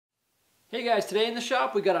Hey guys, today in the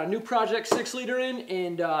shop we got our new Project 6-liter in,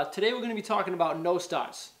 and today we're going to be talking about no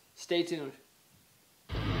starts. Stay tuned.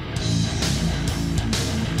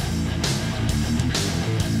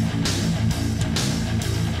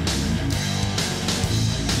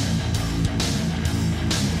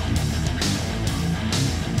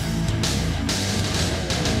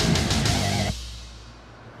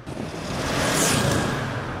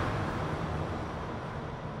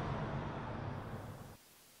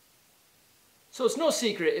 So it's no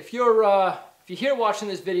secret, if you're here watching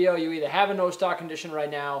this video, you either have a no start condition right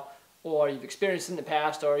now, or you've experienced it in the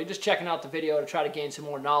past, or you're just checking out the video to try to gain some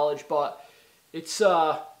more knowledge. But it's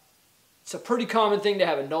a pretty common thing to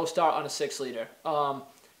have a no start on a 6-liter.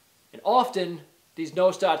 And often these no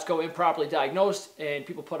starts go improperly diagnosed, and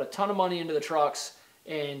people put a ton of money into the trucks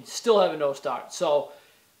and still have a no start. So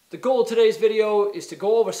the goal of today's video is to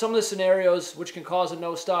go over some of the scenarios which can cause a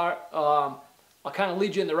no start. I'll kind of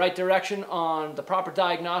lead you in the right direction on the proper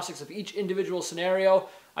diagnostics of each individual scenario.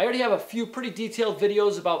 I already have a few pretty detailed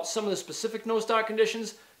videos about some of the specific no start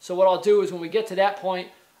conditions. So what I'll do is when we get to that point,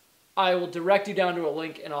 I will direct you down to a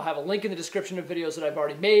link, and I'll have a link in the description of videos that I've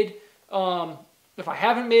already made. If I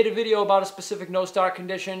haven't made a video about a specific no start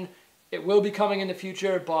condition, it will be coming in the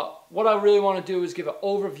future. But what I really want to do is give an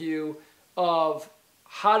overview of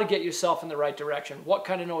how to get yourself in the right direction. What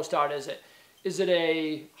kind of no start is it? Is it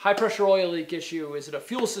a high pressure oil leak issue? Is it a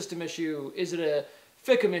fuel system issue? Is it a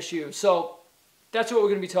FICM issue? So that's what we're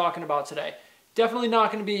going to be talking about today. Definitely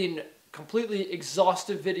not going to be a completely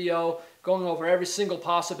exhaustive video going over every single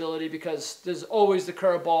possibility, because there's always the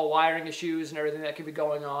curveball wiring issues and everything that can be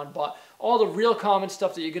going on. But all the real common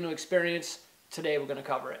stuff that you're going to experience, today we're going to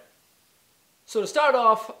cover it. So to start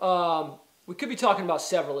off, we could be talking about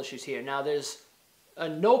several issues here. Now there's a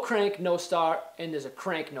no crank, no start, and there's a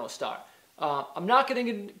crank, no start. I'm not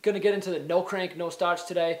going to get into the no crank, no starts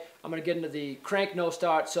today. I'm going to get into the crank, no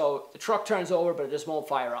start. So the truck turns over, but it just won't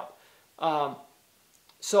fire up.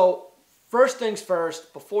 So first things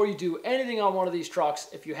first, before you do anything on one of these trucks,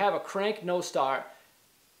 if you have a crank, no start,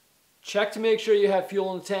 check to make sure you have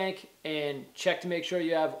fuel in the tank, and check to make sure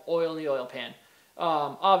you have oil in the oil pan.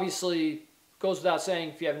 Obviously, goes without saying,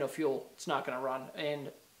 if you have no fuel, it's not going to run. And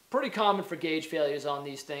pretty common for gauge failures on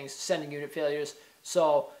these things, sending unit failures.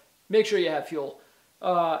 So make sure you have fuel.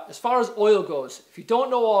 As far as oil goes, if you don't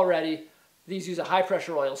know already, these use a high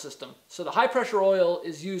pressure oil system. So the high pressure oil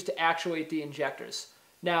is used to actuate the injectors.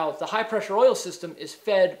 Now the high pressure oil system is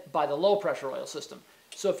fed by the low pressure oil system.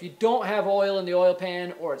 So if you don't have oil in the oil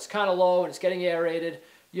pan, or it's kind of low and it's getting aerated,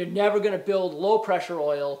 you're never going to build low pressure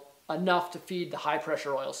oil enough to feed the high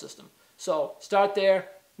pressure oil system. So start there,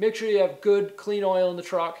 make sure you have good clean oil in the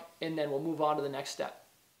truck, and then we'll move on to the next step.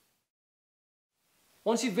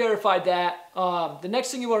 Once you've verified that, the next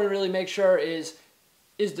thing you want to really make sure is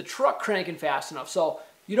the truck cranking fast enough? So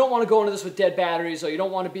you don't want to go into this with dead batteries, or you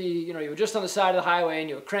don't want to be, you were just on the side of the highway and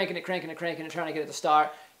you were cranking it, trying to get it to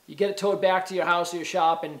start. You get it towed back to your house or your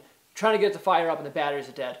shop and trying to get it to fire up, and the batteries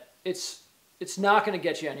are dead. It's not going to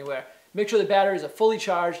get you anywhere. Make sure the batteries are fully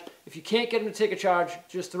charged. If you can't get them to take a charge,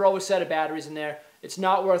 just throw a set of batteries in there. It's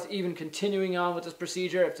not worth even continuing on with this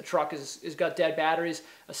procedure if the truck has got dead batteries.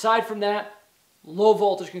 Aside from that, low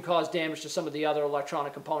voltage can cause damage to some of the other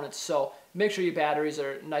electronic components, so make sure your batteries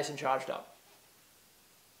are nice and charged up.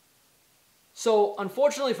 So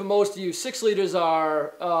unfortunately for most of you, 6-liters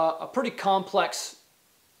are a pretty complex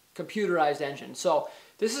computerized engine. So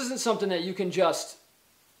this isn't something that you can just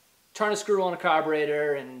turn a screw on a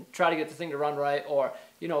carburetor and try to get the thing to run right, or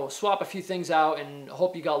swap a few things out and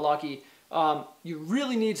hope you got lucky. You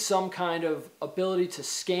really need some kind of ability to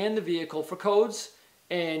scan the vehicle for codes,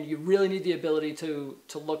 and you really need the ability to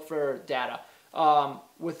look for data.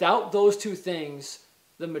 Without those two things,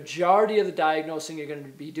 the majority of the diagnosing you're going to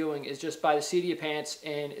be doing is just by the seat of your pants,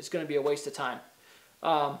 and it's going to be a waste of time.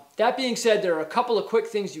 That being said, there are a couple of quick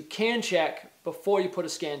things you can check before you put a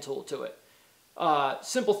scan tool to it.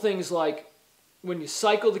 Simple things like, when you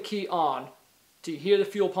cycle the key on, do you hear the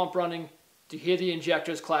fuel pump running? Do you hear the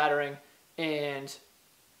injectors clattering? And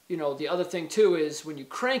the other thing too is, when you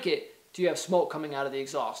crank it, do you have smoke coming out of the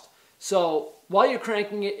exhaust? So while you're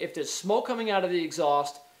cranking it, if there's smoke coming out of the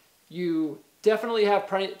exhaust, you definitely have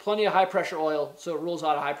plenty of high pressure oil, so it rules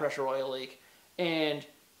out a high pressure oil leak. And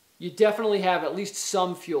you definitely have at least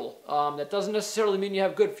some fuel. That doesn't necessarily mean you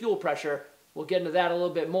have good fuel pressure. We'll get into that a little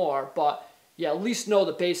bit more, but you at least know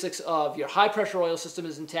the basics of your high pressure oil system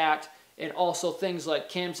is intact, and also things like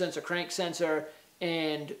cam sensor, crank sensor,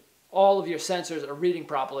 and all of your sensors are reading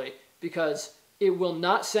properly, because it will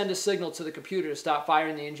not send a signal to the computer to stop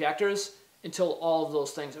firing the injectors until all of those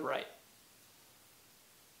things are right.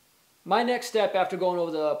 My next step after going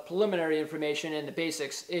over the preliminary information and the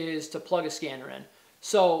basics is to plug a scanner in.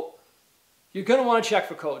 So you're going to want to check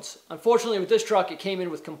for codes. Unfortunately, with this truck, it came in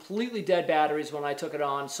with completely dead batteries when I took it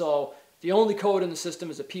on. So the only code in the system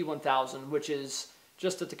is a P1000, which is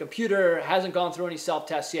just that the computer hasn't gone through any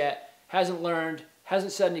self-tests yet, hasn't learned,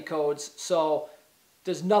 hasn't set any codes. So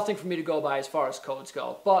there's nothing for me to go by as far as codes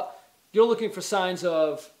go. But you're looking for signs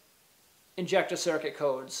of injector circuit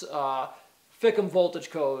codes, Fickham voltage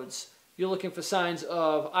codes. You're looking for signs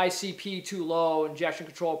of ICP too low, injection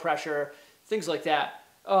control pressure, things like that.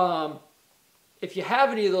 If you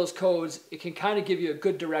have any of those codes, it can kind of give you a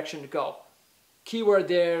good direction to go. Keyword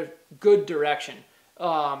there, good direction.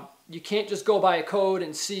 You can't just go by a code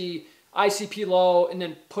and see ICP low and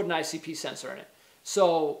then put an ICP sensor in it.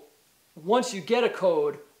 So once you get a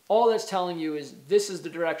code, all that's telling you is this is the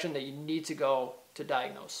direction that you need to go to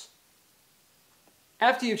diagnose.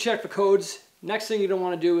 After you check for codes, next thing you're going to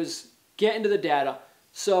want to do is get into the data.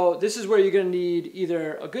 So this is where you're going to need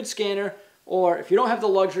either a good scanner, or if you don't have the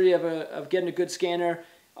luxury of getting a good scanner,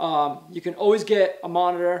 you can always get a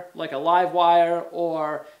monitor like a live wire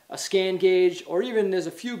or a scan gauge, or even there's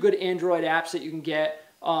a few good Android apps that you can get.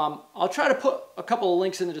 I'll try to put a couple of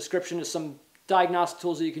links in the description to some diagnostic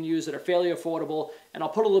tools that you can use that are fairly affordable, and I'll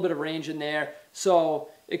put a little bit of range in there. So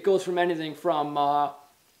it goes from anything from,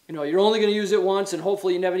 you're only going to use it once and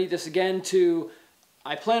hopefully you never need this again, to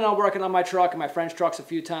I plan on working on my truck and my friend's trucks a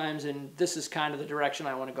few times, and this is kind of the direction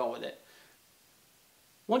I want to go with it.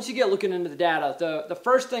 Once you get looking into the data, the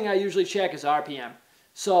first thing I usually check is RPM.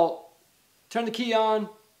 So turn the key on,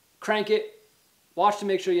 crank it, watch to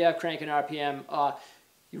make sure you have cranking RPM.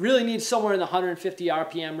 You really need somewhere in the 150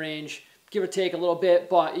 RPM range, give or take a little bit,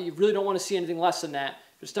 but you really don't want to see anything less than that.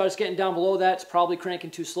 If it starts getting down below that, it's probably cranking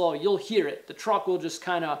too slow. You'll hear it. The truck will just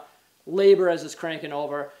kind of labor as it's cranking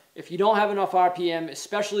over. If you don't have enough RPM,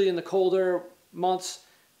 especially in the colder months,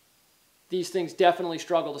 these things definitely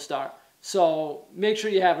struggle to start. So make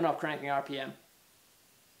sure you have enough cranking RPM.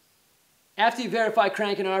 After you verify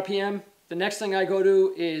cranking RPM, the next thing I go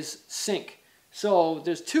to is sync. So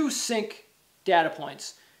there's two sync data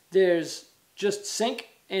points. There's just sync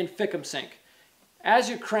and Fickham sync. As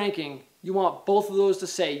you're cranking, you want both of those to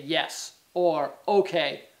say yes or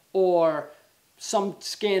okay, or some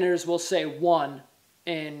scanners will say 1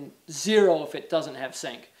 and 0 if it doesn't have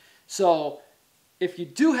sync. So if you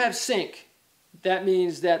do have sync, that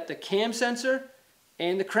means that the cam sensor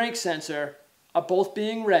and the crank sensor are both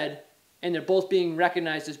being read, and they're both being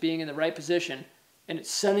recognized as being in the right position, and it's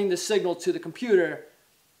sending the signal to the computer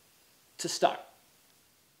to start.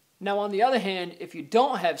 Now on the other hand, if you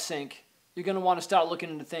don't have sync, you're going to want to start looking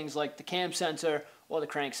into things like the cam sensor or the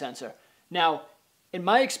crank sensor. Now, in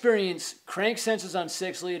my experience, crank sensors on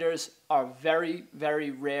 6 liters are very, very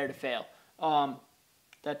rare to fail.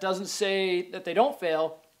 That doesn't say that they don't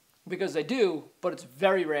fail, because they do, but it's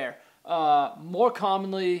very rare. More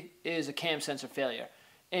commonly is a cam sensor failure.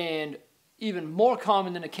 And even more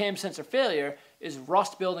common than a cam sensor failure is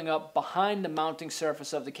rust building up behind the mounting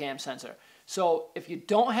surface of the cam sensor. So if you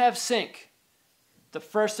don't have sync, the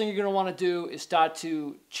first thing you're going to want to do is start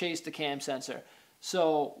to chase the cam sensor.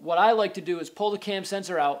 So what I like to do is pull the cam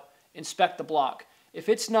sensor out, inspect the block. If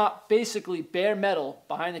it's not basically bare metal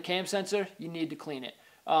behind the cam sensor, you need to clean it.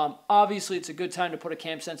 Obviously, it's a good time to put a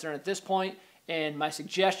cam sensor in at this point, and my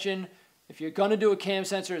suggestion, if you're going to do a cam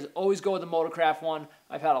sensor, is always go with the Motorcraft one.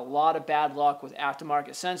 I've had a lot of bad luck with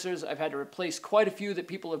aftermarket sensors. I've had to replace quite a few that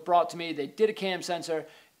people have brought to me. They did a cam sensor,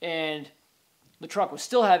 and the truck was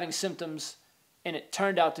still having symptoms, and it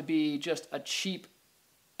turned out to be just a cheap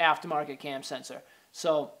aftermarket cam sensor.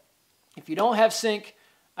 So if you don't have sync,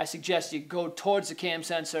 I suggest you go towards the cam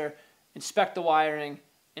sensor, inspect the wiring,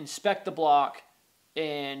 inspect the block,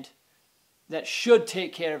 and that should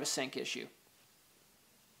take care of a sync issue.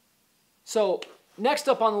 So next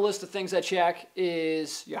up on the list of things I check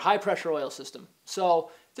is your high pressure oil system. So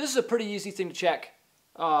this is a pretty easy thing to check.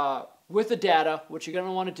 With the data, what you're going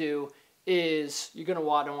to want to do is you're going to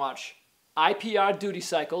want to watch IPR duty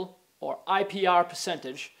cycle or IPR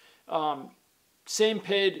percentage. Same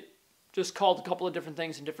PID, just called a couple of different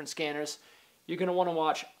things in different scanners. You're going to want to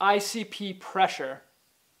watch ICP pressure,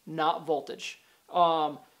 not voltage.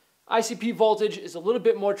 ICP voltage is a little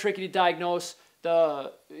bit more tricky to diagnose.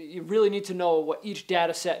 You really need to know what each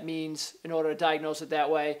data set means in order to diagnose it that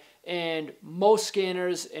way. And most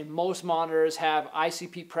scanners and most monitors have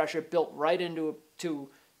ICP pressure built right into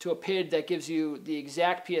a PID that gives you the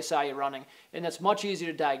exact PSI you're running, and that's much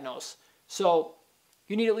easier to diagnose. So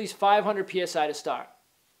you need at least 500 PSI to start.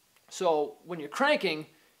 So when you're cranking,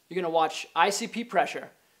 you're going to watch ICP pressure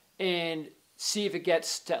and see if it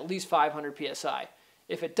gets to at least 500 PSI.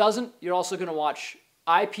 If it doesn't, you're also going to watch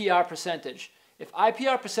IPR percentage. If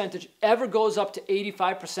IPR percentage ever goes up to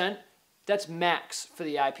 85%, that's max for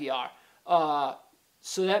the IPR.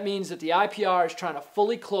 So that means that the IPR is trying to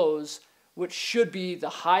fully close, which should be the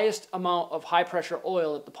highest amount of high pressure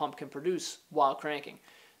oil that the pump can produce while cranking.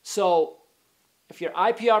 So if your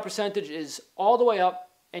IPR percentage is all the way up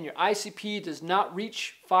and your ICP does not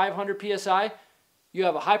reach 500 psi, you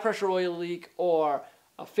have a high pressure oil leak or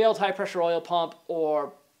a failed high pressure oil pump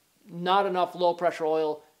or not enough low pressure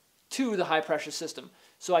oil to the high pressure system.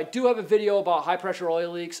 So I do have a video about high pressure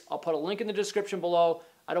oil leaks. I'll put a link in the description below.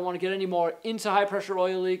 I don't want to get any more into high pressure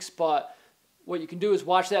oil leaks, but what you can do is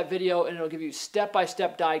watch that video and it'll give you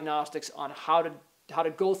step-by-step diagnostics on how to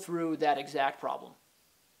go through that exact problem.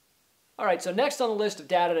 All right, so next on the list of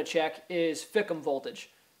data to check is FICM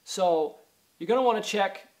voltage. So you're going to want to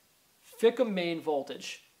check FICM main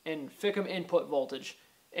voltage and FICM input voltage.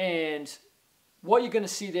 And what you're going to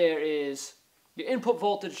see there is your input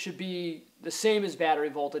voltage should be the same as battery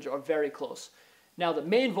voltage or very close. Now the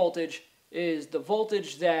main voltage is the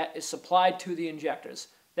voltage that is supplied to the injectors.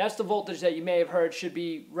 That's the voltage that you may have heard should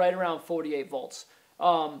be right around 48 volts.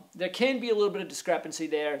 There can be a little bit of discrepancy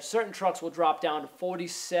there. Certain trucks will drop down to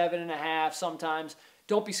 47.5 sometimes.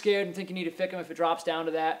 Don't be scared and think you need to FICM if it drops down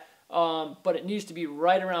to that. But it needs to be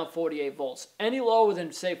right around 48 volts. Any lower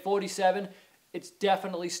than, say, 47, it's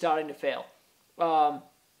definitely starting to fail.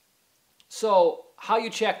 So how you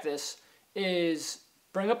check this is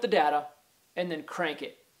bring up the data and then crank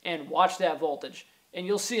it and watch that voltage. And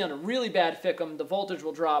you'll see on a really bad FICM, the voltage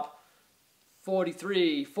will drop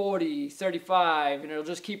 43, 40, 35, and it'll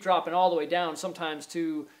just keep dropping all the way down, sometimes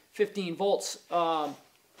to 15 volts.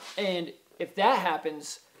 And if that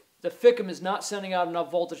happens, the FICM is not sending out enough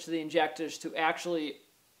voltage to the injectors to actually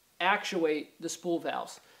actuate the spool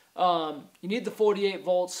valves. You need the 48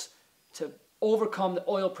 volts to overcome the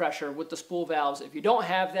oil pressure with the spool valves. If you don't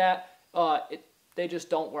have that, they just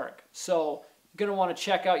don't work. So you're going to want to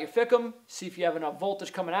check out your FICM, see if you have enough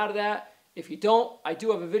voltage coming out of that. If you don't, I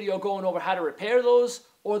do have a video going over how to repair those,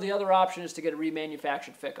 or the other option is to get a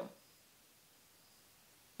remanufactured FICM.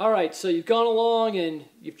 Alright, so you've gone along and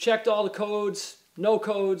you've checked all the codes, no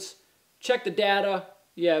codes, checked the data,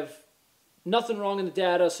 you have nothing wrong in the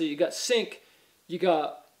data, so you got sync, you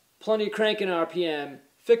got plenty of cranking RPM,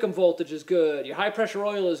 FICM voltage is good, your high pressure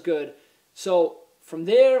oil is good. So from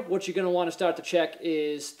there, what you're going to want to start to check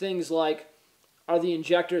is things like, are the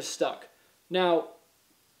injectors stuck? Now,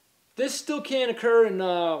 this still can occur in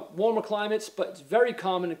warmer climates, but it's very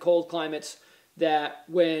common in cold climates that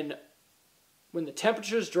when the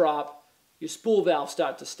temperatures drop, your spool valves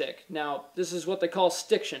start to stick. Now, this is what they call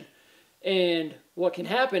stiction. And what can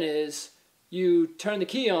happen is you turn the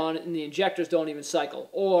key on and the injectors don't even cycle,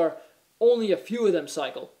 or only a few of them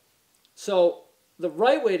cycle. So the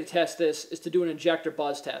right way to test this is to do an injector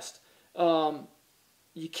buzz test.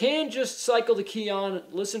 You can just cycle the key on,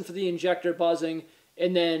 listen for the injector buzzing,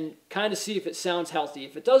 and then kind of see if it sounds healthy.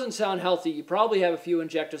 If it doesn't sound healthy, you probably have a few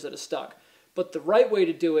injectors that are stuck. But the right way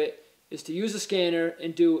to do it is to use a scanner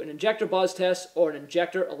and do an injector buzz test or an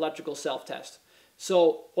injector electrical self-test.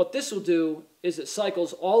 So what this will do is it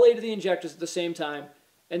cycles all 8 of the injectors at the same time,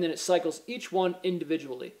 and then it cycles each one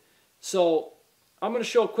individually. So I'm going to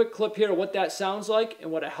show a quick clip here of what that sounds like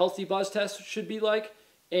and what a healthy buzz test should be like.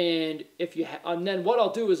 And then what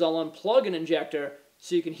I'll do is I'll unplug an injector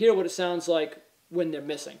so you can hear what it sounds like when they're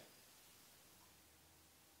missing.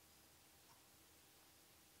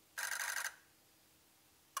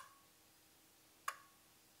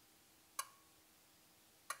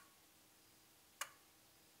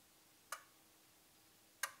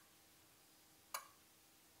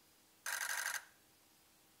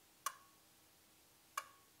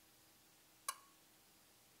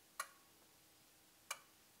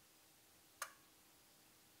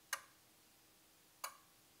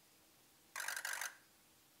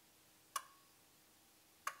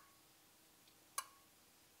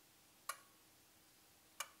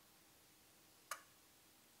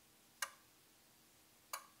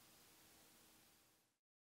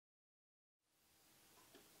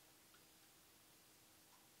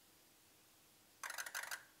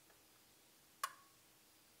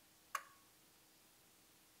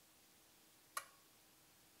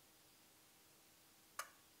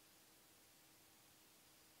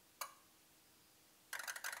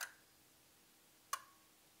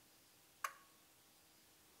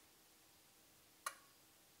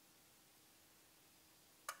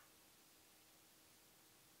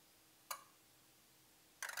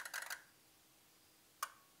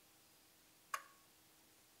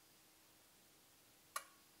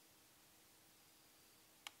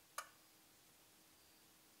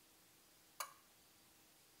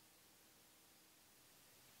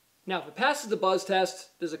 Now, if it passes the buzz test,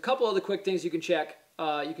 there's a couple other quick things you can check.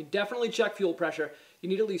 You can definitely check fuel pressure. You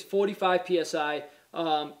need at least 45 psi.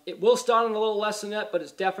 It will start on a little less than that, but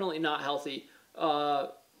it's definitely not healthy.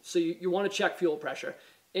 So you want to check fuel pressure.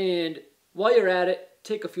 And while you're at it,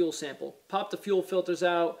 take a fuel sample. Pop the fuel filters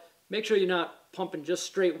out. Make sure you're not pumping just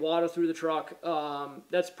straight water through the truck.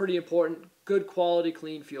 That's pretty important. Good quality,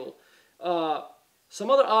 clean fuel. Some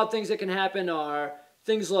other odd things that can happen are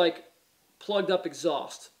things like plugged up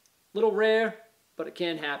exhaust. Little rare, but it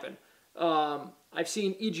can happen. I've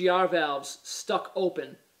seen EGR valves stuck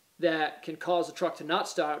open that can cause the truck to not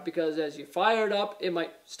start because as you fire it up, it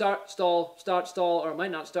might start, stall, or it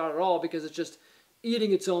might not start at all because it's just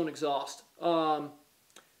eating its own exhaust.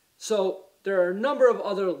 So there are a number of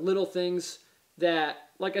other little things that,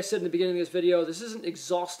 like I said in the beginning of this video, this isn't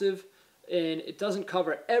exhaustive and it doesn't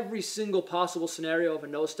cover every single possible scenario of a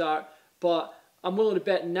no start, but I'm willing to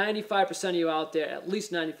bet 95% of you out there, at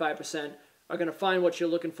least 95%, are going to find what you're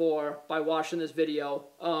looking for by watching this video.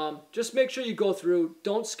 Just make sure you go through,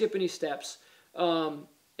 don't skip any steps, and,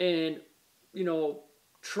 you know,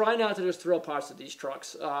 try not to just throw parts at these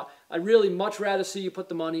trucks. I'd really much rather see you put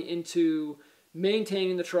the money into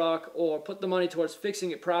maintaining the truck or put the money towards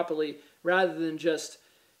fixing it properly rather than just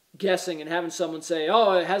guessing and having someone say,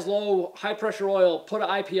 oh, it has low high pressure oil, put an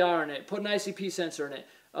IPR in it, put an ICP sensor in it.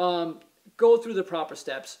 Go through the proper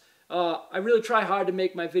steps. I really try hard to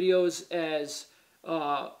make my videos as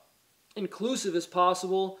inclusive as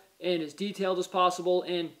possible and as detailed as possible,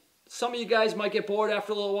 and some of you guys might get bored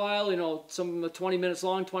after a little while, you know, some of them are 20 minutes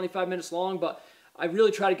long, 25 minutes long, but I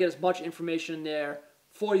really try to get as much information in there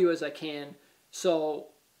for you as I can so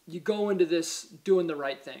you go into this doing the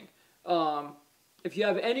right thing. If you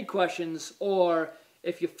have any questions or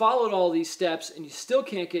if you followed all these steps and you still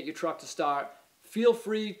can't get your truck to start, feel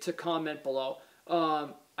free to comment below.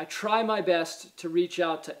 I try my best to reach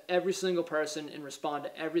out to every single person and respond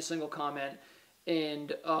to every single comment,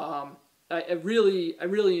 and I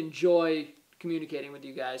really enjoy communicating with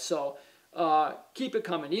you guys. So keep it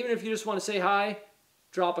coming. Even if you just want to say hi,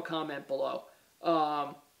 drop a comment below.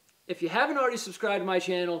 If you haven't already subscribed to my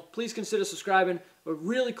channel, please consider subscribing. We're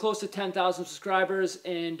really close to 10,000 subscribers,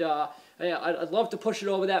 and I'd love to push it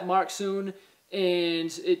over that mark soon.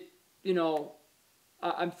 And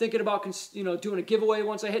I'm thinking about doing a giveaway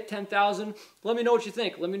once I hit 10,000. Let me know what you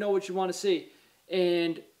think. Let me know what you want to see.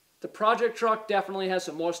 And the project truck definitely has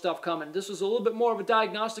some more stuff coming. This was a little bit more of a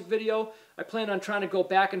diagnostic video. I plan on trying to go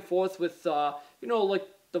back and forth with, like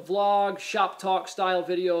the vlog, shop talk style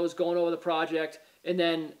videos going over the project, and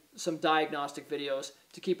then some diagnostic videos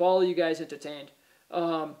to keep all of you guys entertained.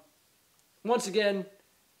 Once again,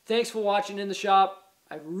 thanks for watching in the shop.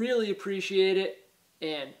 I really appreciate it,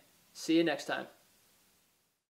 and see you next time.